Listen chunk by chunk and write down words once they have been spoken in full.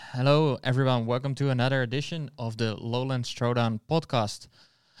Hello, everyone. Welcome to another edition of the Lowlands Throwdown podcast.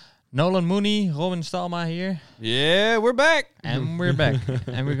 Nolan Mooney, Robin Stalma here. Yeah, we're back. And we're back.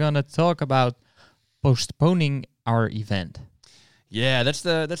 And we're going to talk about postponing our event. Yeah, that's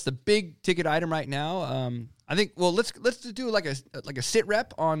the big ticket item right now. I think. Well, let's do like a sit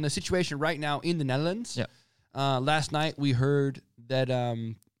rep on the situation right now in the Netherlands. Yeah. Last night we heard that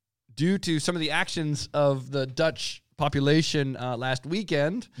due to some of the actions of the Dutch population last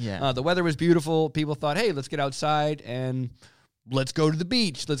weekend, the weather was beautiful. People thought, hey, let's get outside and let's go to the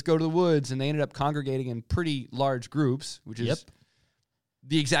beach, let's go to the woods, and they ended up congregating in pretty large groups, which is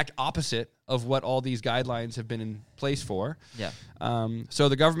the exact opposite of what all these guidelines have been in place for. Yeah. So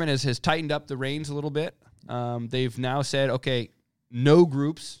the government has tightened up the reins a little bit. They've now said, okay, no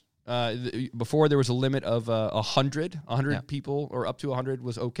groups. Before there was a limit of 100 people, or up to 100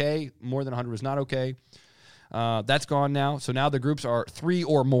 was okay. More than 100 was not okay. That's gone now. So now the groups are 3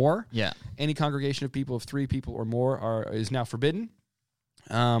 or more. Yeah. Any congregation of people of 3 people or more is now forbidden.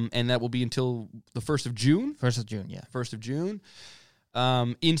 And that will be until the 1st of June. 1st of June, yeah. 1st of June.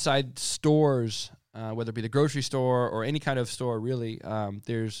 Inside stores, whether it be the grocery store or any kind of store, really,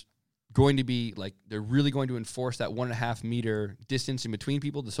 there's going to be, they're really going to enforce that 1.5 meter distance in between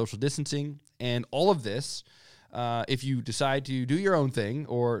people, the social distancing. And all of this, if you decide to do your own thing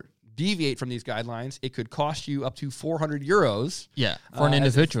or deviate from these guidelines, it could cost you up to 400 euros. Yeah, for an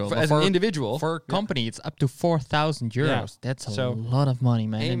individual. As an individual. For a company, it's up to 4,000 euros. Yeah. That's a lot of money,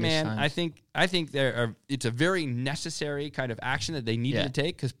 man. Hey, man, I think it's a very necessary kind of action that they needed to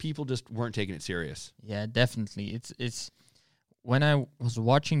take because people just weren't taking it serious. Yeah, definitely. It's when I was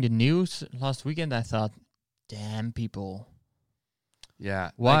watching the news last weekend, I thought, damn, people.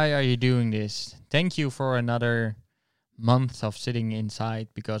 Yeah. Why are you doing this? Thank you for another months of sitting inside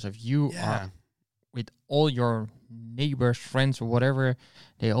because of you are with all your neighbors, friends, or whatever.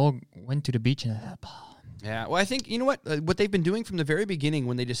 They all went to the beach and I thought, yeah. Well, I think, you know what they've been doing from the very beginning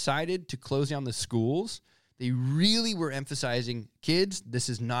when they decided to close down the schools, they really were emphasizing, kids, this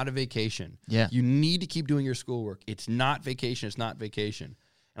is not a vacation. Yeah. You need to keep doing your schoolwork. It's not vacation. It's not vacation.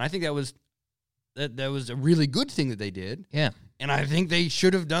 And I think that was a really good thing that they did. Yeah. And I think they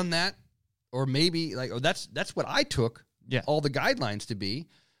should have done that, or maybe that's what I took all the guidelines to be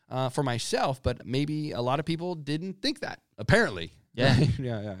for myself, but maybe a lot of people didn't think that, apparently. Yeah.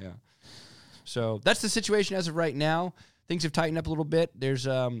 Yeah. So that's the situation as of right now. Things have tightened up a little bit. There's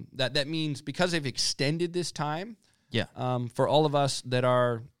that means because they've extended this time, for all of us that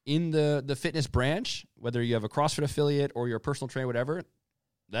are in the fitness branch, whether you have a CrossFit affiliate or you're a personal trainer, whatever,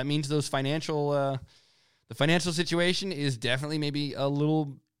 that means those the financial situation is definitely maybe a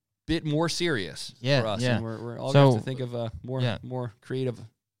little bit more serious for us, and we're all going to have to think of more creative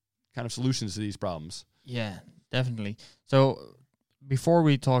kind of solutions to these problems. Yeah, definitely. So before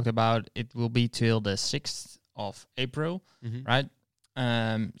we talked about it will be till the 6th of April, right?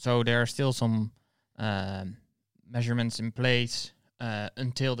 So there are still some measurements in place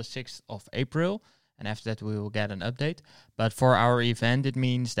until the 6th of April, and after that we will get an update. But for our event, it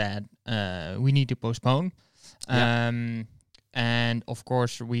means that we need to postpone. And of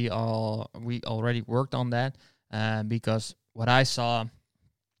course, we already worked on that because what I saw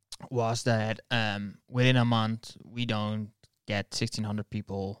was that within a month we don't get 1,600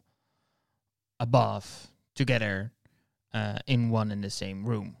 people above together in one and the same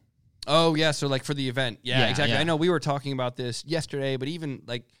room. Oh yeah, so for the event, exactly. I know we were talking about this yesterday, but even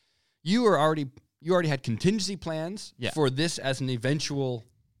you already had contingency plans for this as an eventuality.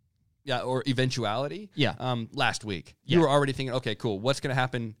 Last week. You were already thinking, okay, cool, what's going to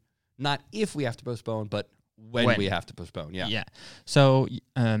happen, not if we have to postpone, but when we have to postpone. Yeah. So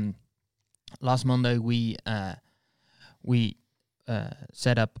last Monday, we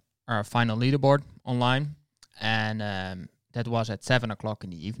set up our final leaderboard online, and that was at 7 o'clock in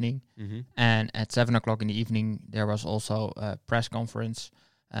the evening. And at 7 o'clock in the evening, there was also a press conference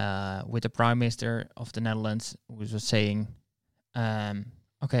with the Prime Minister of the Netherlands, who was saying,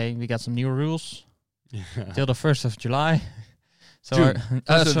 okay, we got some new rules till the 1st of July. So June.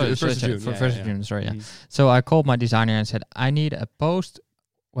 1st of June, sorry. So I called my designer and said, I need a post,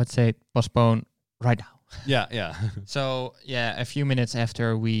 let's say, postpone right now. Yeah. So, a few minutes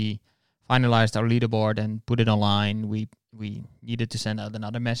after we finalized our leaderboard and put it online, we needed to send out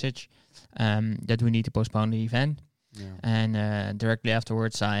another message that we need to postpone the event. Yeah. And directly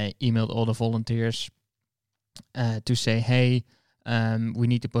afterwards, I emailed all the volunteers to say, hey, we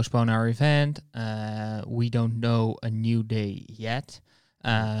need to postpone our event. We don't know a new day yet,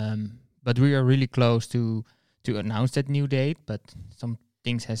 but we are really close to announce that new date. But some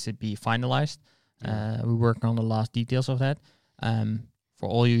things has to be finalized. We're working on the last details of that. for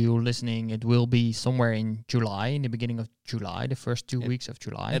all you listening, it will be somewhere in July, in the beginning of July, the first 2 weeks of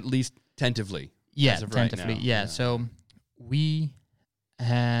July. At least tentatively. Yeah, tentatively. Right yeah, so we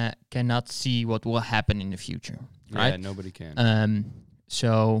cannot see what will happen in the future, right? Yeah, nobody can.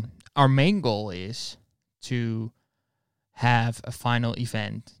 So our main goal is to have a final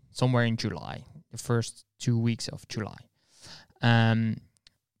event somewhere in July, the first 2 weeks of July.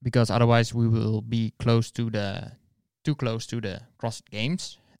 Because otherwise we will be too close to the CrossFit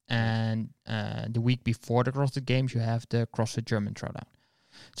Games, and the week before the CrossFit Games you have the CrossFit German Throwdown.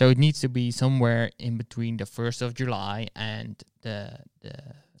 So it needs to be somewhere in between the 1st of July and the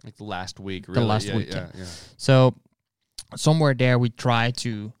like the last week, really. The last week. Yeah. So somewhere there we try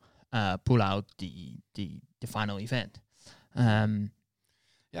to pull out the final event.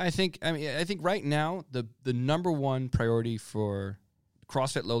 I think right now the number one priority for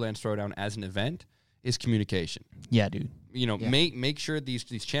CrossFit Lowlands Throwdown as an event is communication. Yeah, dude. Make sure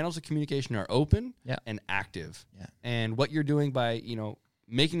these channels of communication are open and active. Yeah. And what you're doing by,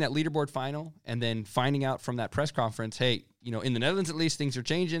 making that leaderboard final and then finding out from that press conference, hey, in the Netherlands at least things are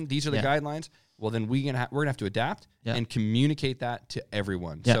changing. These are the guidelines. Well, then we're gonna have to adapt and communicate that to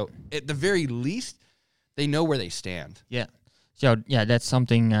everyone. Yeah. So at the very least, they know where they stand. Yeah. So that's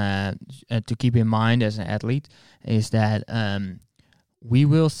something to keep in mind as an athlete is that we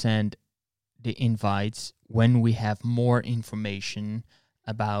will send the invites when we have more information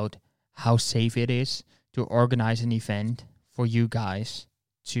about how safe it is to organize an event for you guys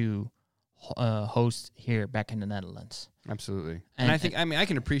to host here back in the Netherlands. Absolutely. And I think, I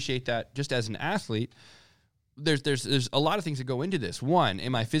can appreciate that just as an athlete. There's a lot of things that go into this. One,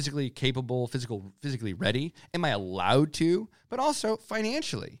 am I physically capable, physically ready? Am I allowed to? But also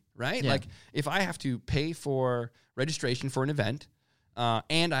financially, right? Yeah. Like if I have to pay for registration for an event,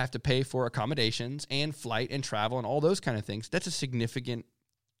 and I have to pay for accommodations and flight and travel and all those kind of things, those are significant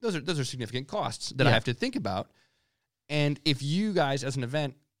costs that I have to think about. And if you guys as an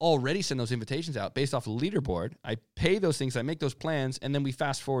event already send those invitations out based off of the leaderboard, I pay those things, I make those plans, and then we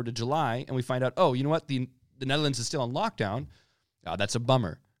fast forward to July and we find out, oh, you know what, the Netherlands is still on lockdown. That's a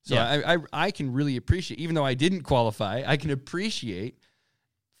bummer. So I can really appreciate, even though I didn't qualify, I can appreciate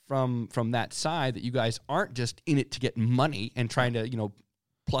from that side that you guys aren't just in it to get money and trying to,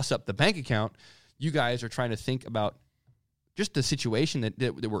 plus up the bank account. You guys are trying to think about just the situation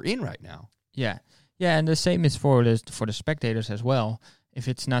that we're in right now. Yeah. Yeah, and the same is for the spectators as well. If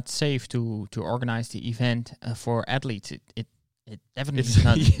it's not safe to organize the event for athletes, it definitely is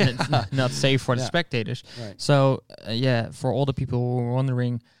not safe for the spectators. Right. So for all the people who are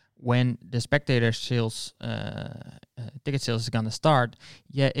wondering when the spectator sales, ticket sales is gonna start,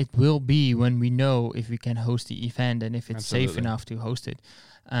 it will be when we know if we can host the event and if it's safe enough to host it.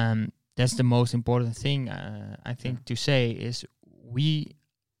 That's the most important thing I think to say is we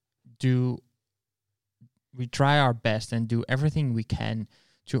try our best and do everything we can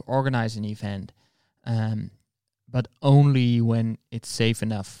to organize an event, but only when it's safe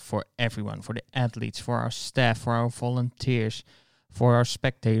enough for everyone, for the athletes, for our staff, for our volunteers, for our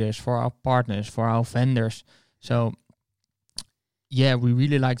spectators, for our partners, for our vendors. So, we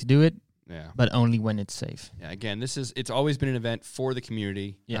really like to do it, but only when it's safe. Yeah, again, it's always been an event for the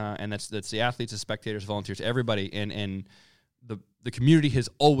community, and that's the athletes, the spectators, volunteers, everybody, and the community has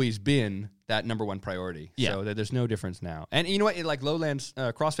always been that number one priority. Yeah. So there's no difference now. And you know what? Like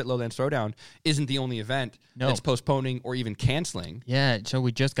CrossFit Lowlands Throwdown isn't the only event that's postponing or even canceling. Yeah. So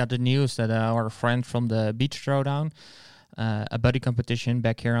we just got the news that our friend from the Beach Throwdown, a buddy competition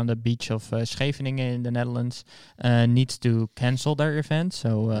back here on the beach of Scheveningen in the Netherlands, needs to cancel their event.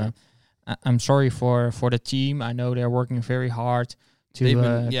 So I'm sorry for the team. I know they're working very hard. They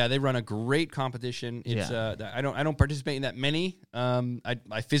run a great competition. It's I don't participate in that many.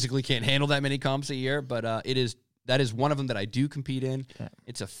 I physically can't handle that many comps a year, but that is one of them that I do compete in. Yeah.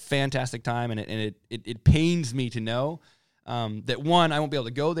 It's a fantastic time, and it pains me to know that one, I won't be able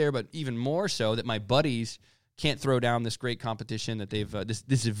to go there, but even more so that my buddies can't throw down this great competition that they've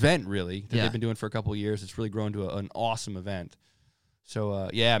this event really that they've been doing for a couple of years. It's really grown to an awesome event. So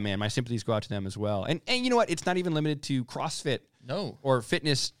man, my sympathies go out to them as well. And you know what? It's not even limited to CrossFit. No. Or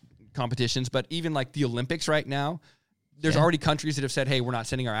fitness competitions, but even like the Olympics right now, there's already countries that have said, hey, we're not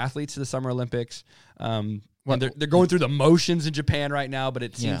sending our athletes to the Summer Olympics. and they're going through the motions in Japan right now, but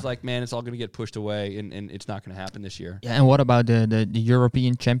it seems like, man, it's all going to get pushed away, and it's not going to happen this year. Yeah, and what about the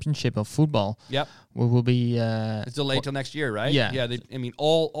European Championship of football? Yep. Will be... it's delayed till next year, right? Yeah. Yeah,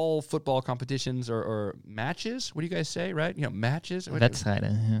 all football competitions or matches, what do you guys say, right? Matches?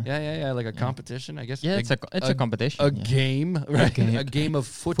 Wedstrijden. Yeah, like a competition, I guess. Yeah, it's a competition. A game, right? A game of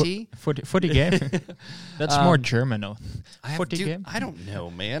footy. Footy game. That's more German, though. Game? I don't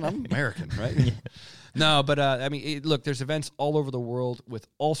know, man. I'm American, right? No, but look, there's events all over the world with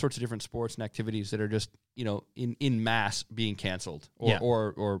all sorts of different sports and activities that are just, in mass being canceled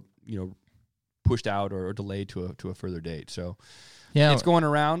or pushed out or delayed to a further date. So it's going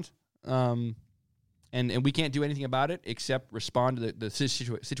around, and we can't do anything about it except respond to the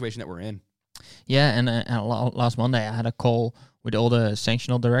situation that we're in. Yeah, and last Monday I had a call with all the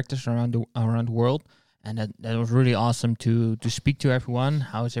sanctional directors around the world. And that was really awesome to speak to everyone.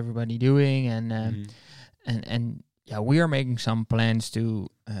 How is everybody doing? And we are making some plans to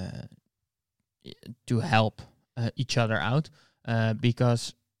help each other out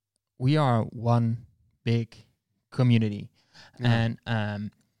because we are one big community, and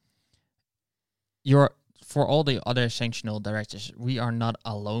for all the other sanctional directors, we are not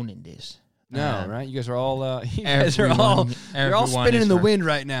alone in this. No, right? You guys are all you're all spinning in the wind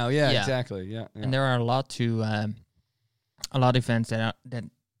right now. Yeah, exactly. Yeah. And there are a lot of events that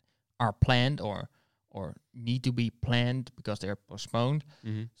are planned or need to be planned because they're postponed.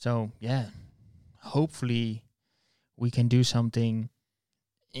 Mm-hmm. So hopefully we can do something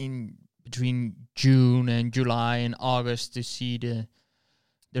in between June and July and August to see the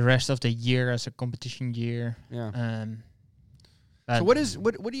rest of the year as a competition year. Yeah. So what do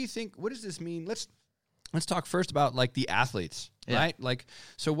you think? What does this mean? Let's talk first about like the athletes, right? Like,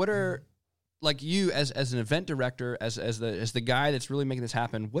 so what are like you as an event director, as the guy that's really making this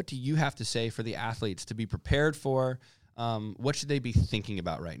happen? What do you have to say for the athletes to be prepared for? What should they be thinking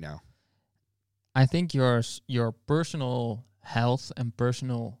about right now? I think your personal health and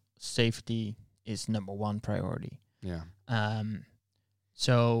personal safety is number one priority. Yeah.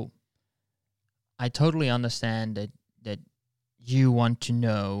 So I totally understand that you want to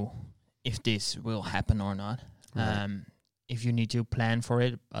know if this will happen or not. Right. If you need to plan for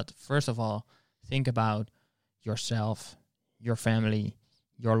it. But first of all, think about yourself, your family,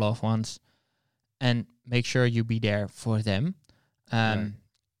 your loved ones, and make sure you be there for them. Right.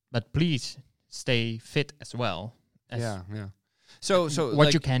 But please stay fit as well. Yeah. So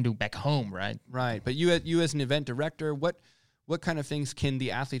what you can do back home, right? Right. But you as an event director, what kind of things can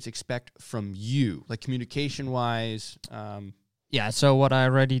the athletes expect from you, like communication-wise? So what I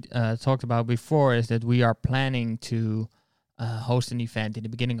already talked about before is that we are planning to host an event in the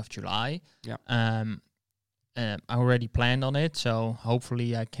beginning of July. Yeah. I already planned on it, so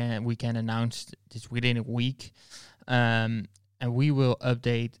hopefully we can announce this within a week, and we will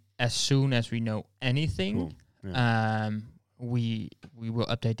update as soon as we know anything. Cool. Yeah. We will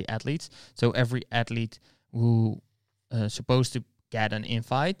update the athletes, so every athlete who supposed to get an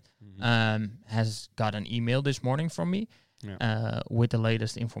invite has got an email this morning from me. Yeah. With the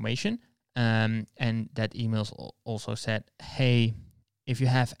latest information. And that email also said, hey, if you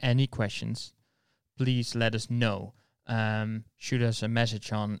have any questions, please let us know. Shoot us a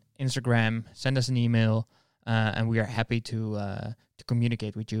message on Instagram, send us an email, and we are happy to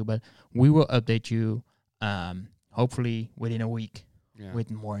communicate with you. But we will update you hopefully within a week. Yeah.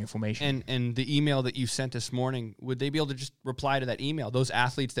 With more information. And the email that you sent this morning, would they be able to just reply to that email? Those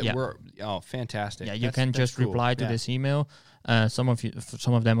athletes that were fantastic. Yeah, you can just cool. reply to this email. Some of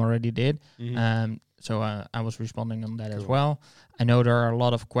them already did. Mm-hmm. So I was responding on that as well. I know there are a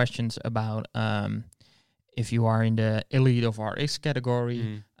lot of questions about if you are in the elite of RX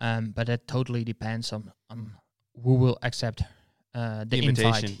category, but that totally depends on who will accept the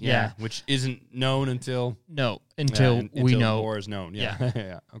invitation, which isn't known until we know more is known.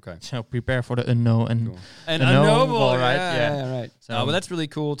 Yeah. Okay. So prepare for the unknown and unknowable, right? Yeah, right. So, but that's really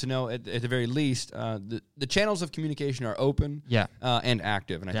cool to know. At the very least, the channels of communication are open, and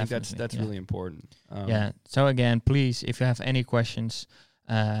active, and I think that's really important. So again, please, if you have any questions,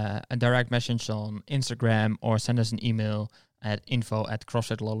 a direct message on Instagram or send us an email at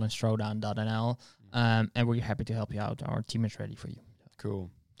info@crossfitlowlandsthrowdown.nl. And we're happy to help you out. Our team is ready for you.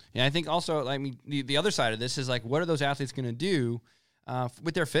 Cool. Yeah, I think also, the other side of this is like, what are those athletes going to do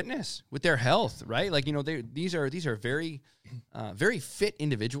with their fitness, with their health, right? Like, these are very, very fit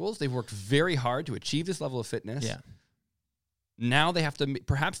individuals. They've worked very hard to achieve this level of fitness. Yeah. Now they have to,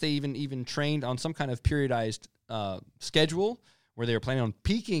 perhaps they even trained on some kind of periodized schedule where they were planning on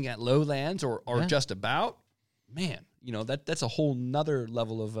peaking at lowlands or just about. Man, that's a whole nother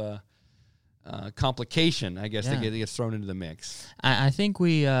level of complication, I guess, that gets thrown into the mix. I think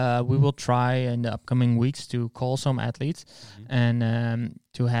we will try in the upcoming weeks to call some athletes and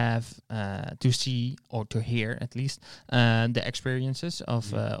to have to see or to hear at least the experiences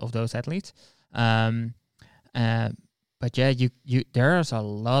of those athletes. But yeah, you there's a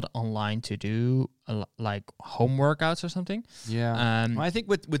lot online to do, like home workouts or something. Yeah, well, I think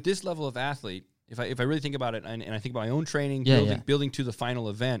with this level of athlete, if I really think about it, and I think about my own training, building to the final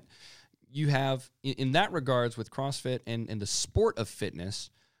event, you have in that regards with CrossFit and the sport of fitness,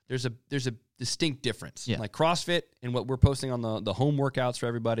 there's a distinct difference. Yeah. Like CrossFit and what we're posting on the home workouts for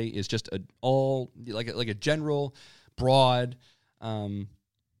everybody is just like a general broad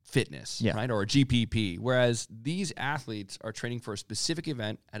fitness, right? Or a GPP. Whereas these athletes are training for a specific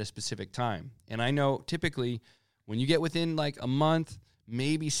event at a specific time. And I know typically when you get within like a month,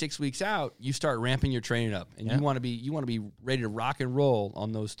 maybe 6 weeks out, you start ramping your training up, and you want to be ready to rock and roll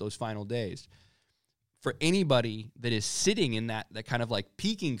on those final days. For anybody that is sitting in that kind of like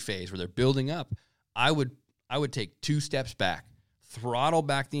peaking phase where they're building up, I would take 2 steps back, throttle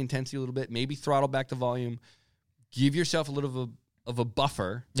back the intensity a little bit, maybe throttle back the volume, give yourself a little of a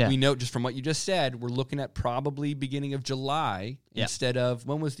buffer. Yeah. We know just from what you just said, we're looking at probably beginning of July instead of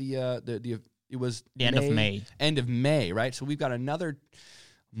when was it was the end of May. End of May, right? So we've got another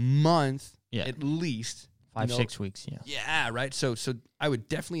month at least. 5-6 weeks, Yeah, right? So I would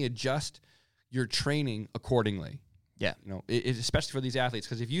definitely adjust your training accordingly. Yeah. Especially for these athletes,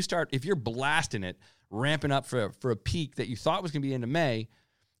 because if you're blasting it, ramping up for a peak that you thought was going to be into May,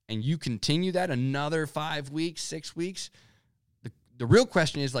 and you continue that another 5 weeks, 6 weeks, the real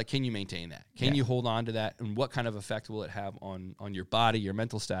question is, like, can you maintain that? Can you hold on to that? And what kind of effect will it have on your body, your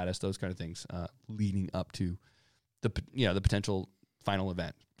mental status, those kind of things, leading up to the potential final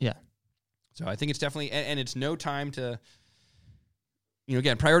event? Yeah. So I think it's definitely, and it's no time to,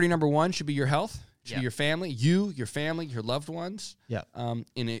 again, priority number 1 should be your health, should be your family, your family, your loved ones. Yeah.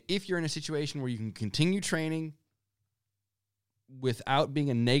 And if you're in a situation where you can continue training without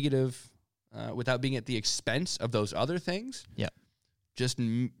being a negative, without being at the expense of those other things. Yeah. Just,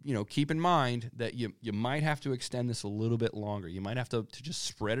 keep in mind that you might have to extend this a little bit longer. You might have to just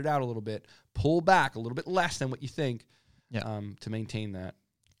spread it out a little bit, pull back a little bit less than what you think to maintain that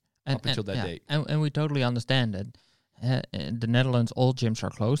up until that date. And we totally understand that. In the Netherlands, all gyms are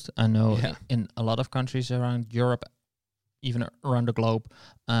closed. I know in a lot of countries around Europe, even around the globe,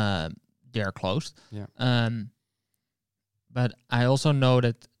 they are closed. Yeah. But I also know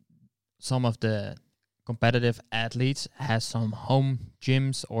that some of the competitive athletes has some home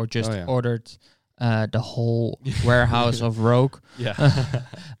gyms or just ordered the whole warehouse of Rogue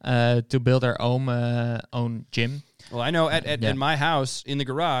to build their own gym. Well, I know at my house in the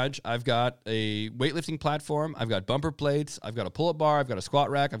garage, I've got a weightlifting platform, I've got bumper plates, I've got a pull-up bar, I've got a squat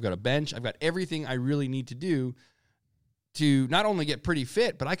rack, I've got a bench, I've got everything I really need to do to not only get pretty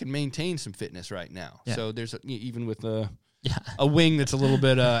fit, but I can maintain some fitness right now. Yeah. So there's even with a wing that's a little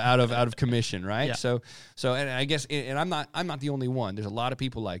bit out of commission, right? Yeah. So and I guess and I'm not the only one. There's a lot of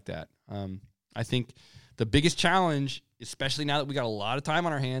people like that. I think the biggest challenge, especially now that we got a lot of time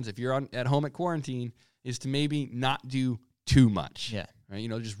on our hands, if you're at home at quarantine, is to maybe not do too much. Yeah. Right?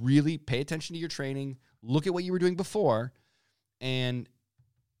 Just really pay attention to your training, look at what you were doing before, and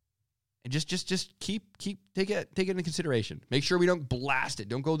just keep take it into consideration. Make sure we don't blast it.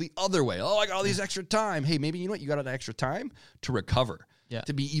 Don't go the other way. Oh, I got all these extra time. Hey, maybe you know what? You got that extra time to recover,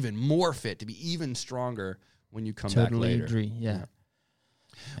 to be even more fit, to be even stronger when you come back later. Totally agree. Yeah.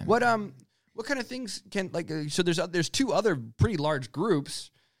 What kind of things can so there's 2 other pretty large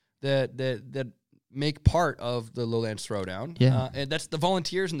groups that make part of the Lowlands Throwdown. Yeah. And that's the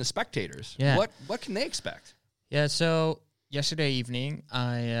volunteers and the spectators. Yeah. What can they expect? Yeah. So yesterday evening,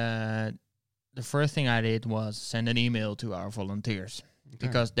 the first thing I did was send an email to our volunteers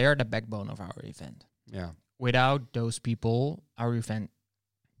because they're the backbone of our event. Yeah. Without those people, our event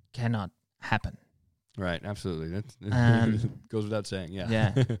cannot happen. Right. Absolutely. That goes without saying. Yeah.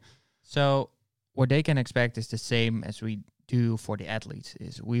 Yeah. So what they can expect is the same as we do for the athletes.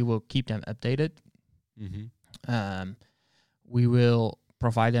 Is we will keep them updated. Mm-hmm. We will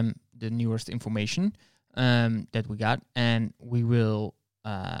provide them the newest information that we got, and we will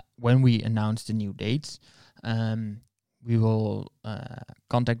when we announce the new dates, we will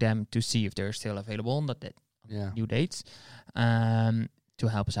contact them to see if they're still available on the new dates to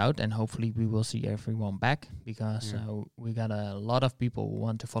help us out, and hopefully we will see everyone back because we got a lot of people who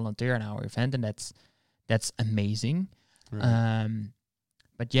want to volunteer in our event, and that's amazing. Right.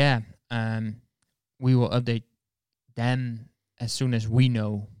 But we will update them as soon as we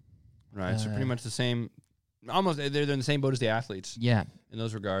know. Right. So pretty much the same. Almost, they're in the same boat as the athletes. Yeah. In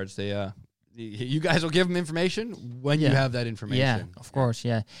those regards, they you guys will give them information when you have that information. Yeah, of course,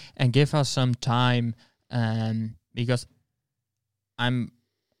 yeah. And give us some time, because I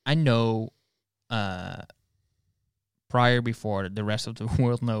know before the rest of the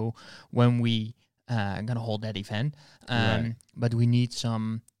world know when we gonna hold that event. But we need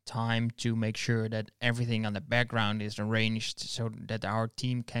some time to make sure that everything on the background is arranged so that our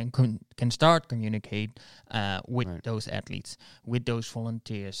team can start communicate with those athletes, with those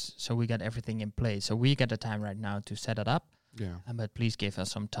volunteers. So we got everything in place. So we got the time right now to set it up. Yeah. But please give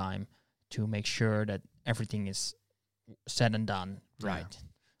us some time to make sure that everything is said and done right. Yeah.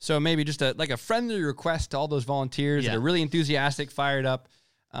 So maybe just a friendly request to all those volunteers that are really enthusiastic, fired up,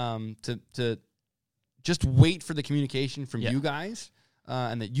 to just wait for the communication from you guys,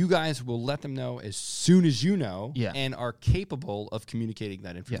 and that you guys will let them know as soon as you know and are capable of communicating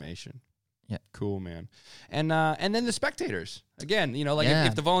that information. Yeah. Cool, man. And then the spectators. Again,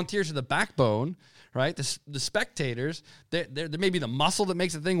 if the volunteers are the backbone, right? The spectators, they're maybe the muscle that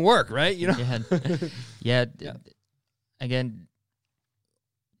makes the thing work, right? Again,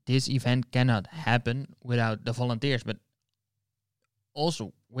 this event cannot happen without the volunteers, but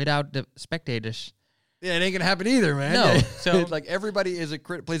also without the spectators. Yeah, it ain't gonna happen either, man. No, so like everybody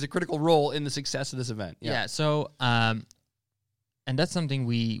plays a critical role in the success of this event. Yeah. So and that's something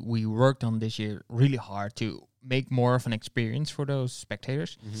we worked on this year really hard to make more of an experience for those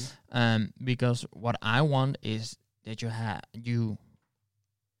spectators. Because what I want is that you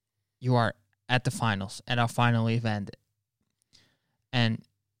are at the finals, at our final event, and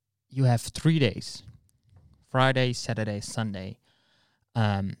you have 3 days, Friday, Saturday, Sunday,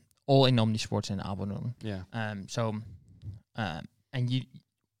 all in Omnisports in Apeldoorn. Yeah. And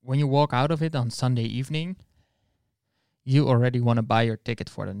when you walk out of it on Sunday evening, you already want to buy your ticket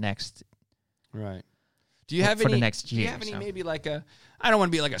for the next. Right. Do you have for the next year? Do you have any maybe like I don't want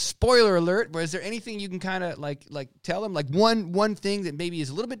to be like a spoiler alert, but is there anything you can kind of like tell them, like one thing that maybe is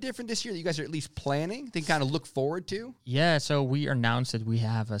a little bit different this year that you guys are at least planning, they kind of look forward to? Yeah, so we announced that we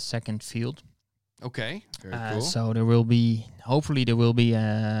have a second field. Okay, very cool. So hopefully there will be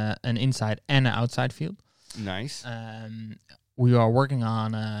an inside and an outside field. Nice. We are working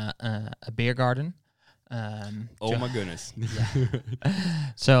on a beer garden. Oh my goodness.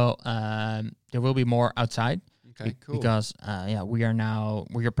 So there will be more outside. Okay, cool. Because we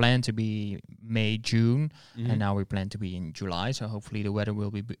are planned to be May, June, and now we plan to be in July. So hopefully the weather will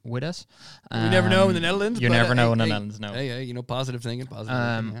be with us. You never know in the Netherlands. You never know in the Netherlands. No. Hey, positive thinking.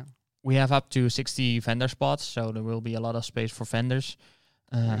 We have up to 60 vendor spots, so there will be a lot of space for vendors.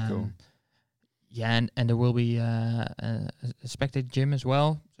 Very cool. Yeah, and there will be a spectator gym as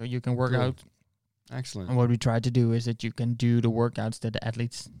well, so you can work out. Excellent. And what we try to do is that you can do the workouts that the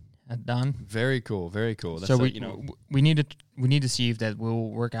athletes have done. Very cool. Very cool. That's so we need to see if that will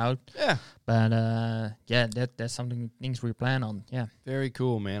work out. Yeah. But that's things we plan on. Yeah. Very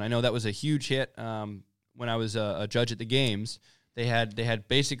cool, man. I know that was a huge hit. When I was a judge at the games, they had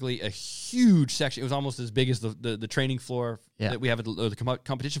basically a huge section. It was almost as big as the training floor that we have at the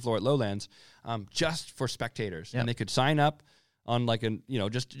competition floor at Lowlands, just for spectators, and they could sign up on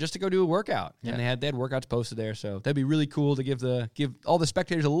just to go do a workout, and they had workouts posted there. So that'd be really cool to give all the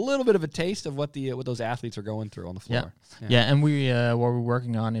spectators a little bit of a taste of what those athletes are going through on the floor. Yeah, and we what we're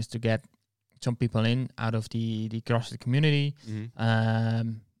working on is to get some people out of the CrossFit community.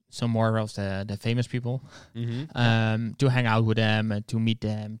 Some more of the famous people, to hang out with them, to meet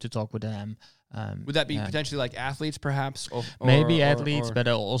them, to talk with them. Would that be potentially like athletes, perhaps? Maybe athletes, but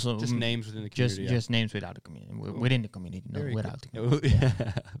also just names within the community. Just names without the community, within the community, not without the community.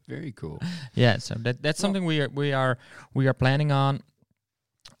 Very cool. Yeah, so that's something we are planning on,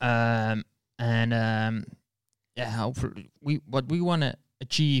 hopefully what we want to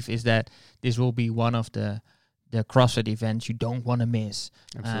achieve is that this will be one of the CrossFit events you don't want to miss.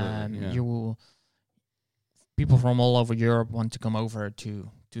 Absolutely. People from all over Europe want to come over to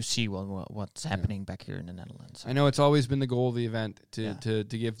see what's happening back here in the Netherlands. I know it's always been the goal of the event to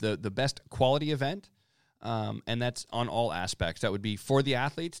give the best quality event, and that's on all aspects. That would be for the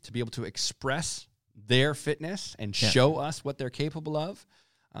athletes to be able to express their fitness and show us what they're capable of.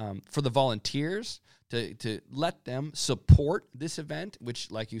 For the volunteers, to let them support this event,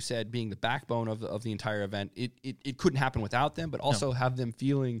 which, like you said, being the backbone of the entire event, it couldn't happen without them, but also have them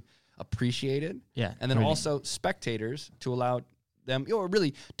feeling appreciated. Yeah. And then also spectators, to allow them,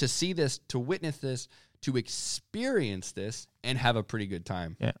 really to see this, to witness this, to experience this, and have a pretty good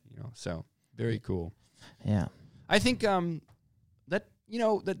time. Yeah. So very cool. Yeah. I think that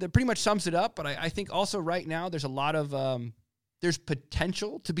pretty much sums it up, but I think also right now there's a lot of there's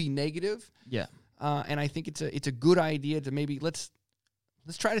potential to be negative. Yeah. And I think it's a good idea to maybe let's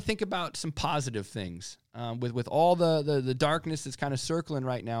let's try to think about some positive things. With all the darkness that's kind of circling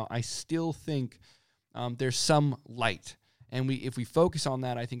right now, I still think there's some light. And if we focus on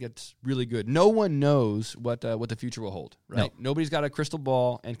that, I think it's really good. No one knows what the future will hold, right? No. Nobody's got a crystal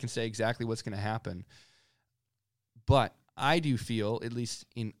ball and can say exactly what's going to happen. But I do feel, at least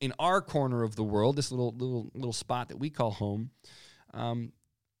in our corner of the world, this little spot that we call home,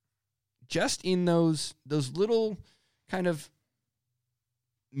 just in those little kind of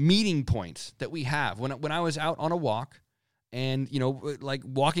meeting points that we have. When I was out on a walk, and like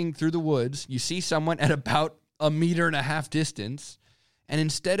walking through the woods, you see someone at about 1.5 meters distance, and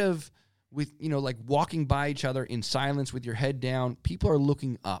instead of like walking by each other in silence with your head down, people are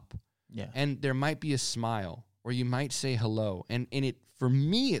looking up. Yeah. And there might be a smile, or you might say hello. And it, for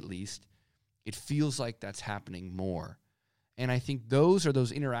me at least, it feels like that's happening more. And I think those are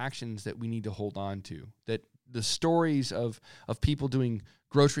those interactions that we need to hold on to. That the stories of people doing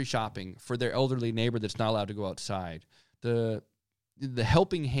grocery shopping for their elderly neighbor that's not allowed to go outside, the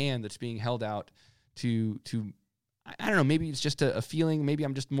helping hand that's being held out to I don't know, maybe it's just a feeling, maybe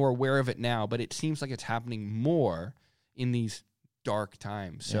I'm just more aware of it now, but it seems like it's happening more in these dark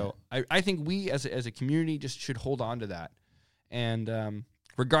times. So I think we as a community just should hold on to that. And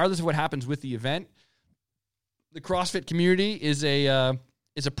regardless of what happens with the event, the CrossFit community is a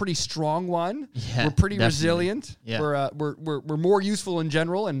pretty strong one. Yeah, we're pretty definitely. Resilient. Yeah. We're more useful in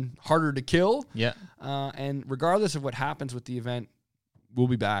general and harder to kill. Yeah. And regardless of what happens with the event, we'll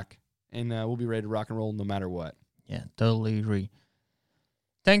be back and we'll be ready to rock and roll no matter what. Yeah, totally agree.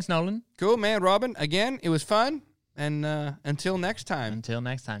 Thanks, Nolan. Cool, man. Robin, again, it was fun. And until next time. Until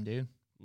next time, dude.